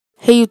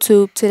Hey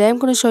YouTube, today I'm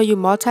going to show you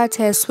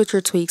multitask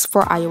switcher tweaks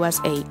for iOS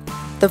 8.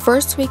 The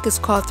first tweak is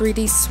called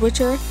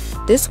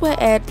GridSwitcher. This will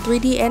add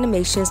 3D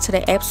animations to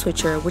the app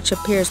switcher, which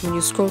appears when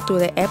you scroll through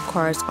the app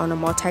cards on a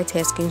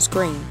multitasking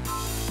screen.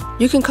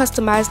 You can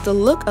customize the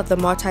look of the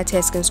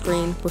multitasking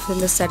screen within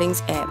the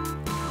Settings app.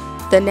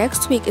 The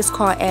next tweak is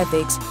called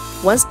Avix.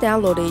 Once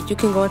downloaded, you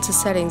can go into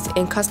Settings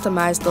and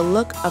customize the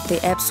look of the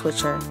app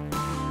switcher.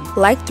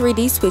 Like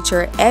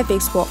GridSwitcher,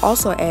 Avix will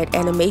also add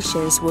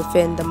animations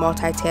within the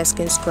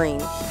multitasking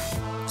screen.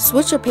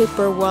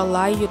 SwitcherPaper will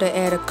allow you to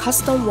add a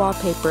custom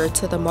wallpaper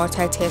to the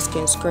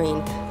multitasking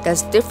screen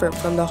that's different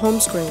from the home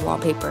screen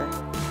wallpaper.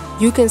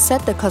 You can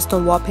set the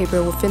custom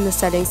wallpaper within the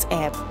Settings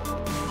app.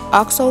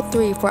 Auxo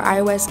 3 for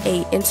iOS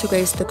 8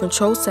 integrates the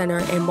control center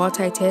and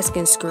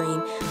multitasking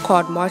screen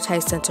called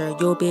MultiCenter.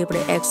 You'll be able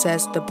to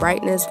access the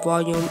brightness,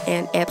 volume,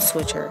 and app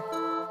switcher.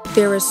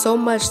 There is so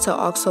much to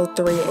Auxo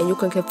 3 and you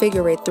can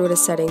configure it through the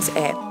Settings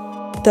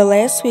app. The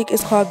last tweak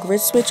is called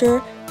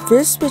GridSwitcher.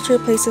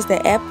 GridSwitcher places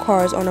the app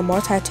cards on a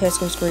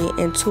multitasking screen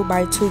in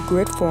 2x2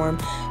 grid form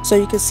so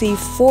you can see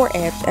 4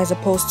 apps as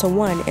opposed to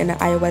 1 in the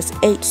iOS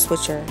 8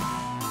 switcher.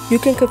 You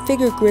can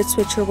configure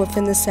GridSwitcher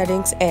within the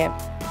Settings app.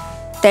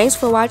 Thanks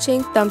for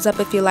watching, thumbs up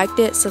if you liked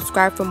it,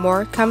 subscribe for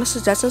more, comment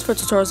suggestions for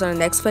tutorials on the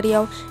next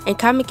video, and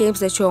comment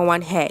games that you'll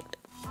want hacked.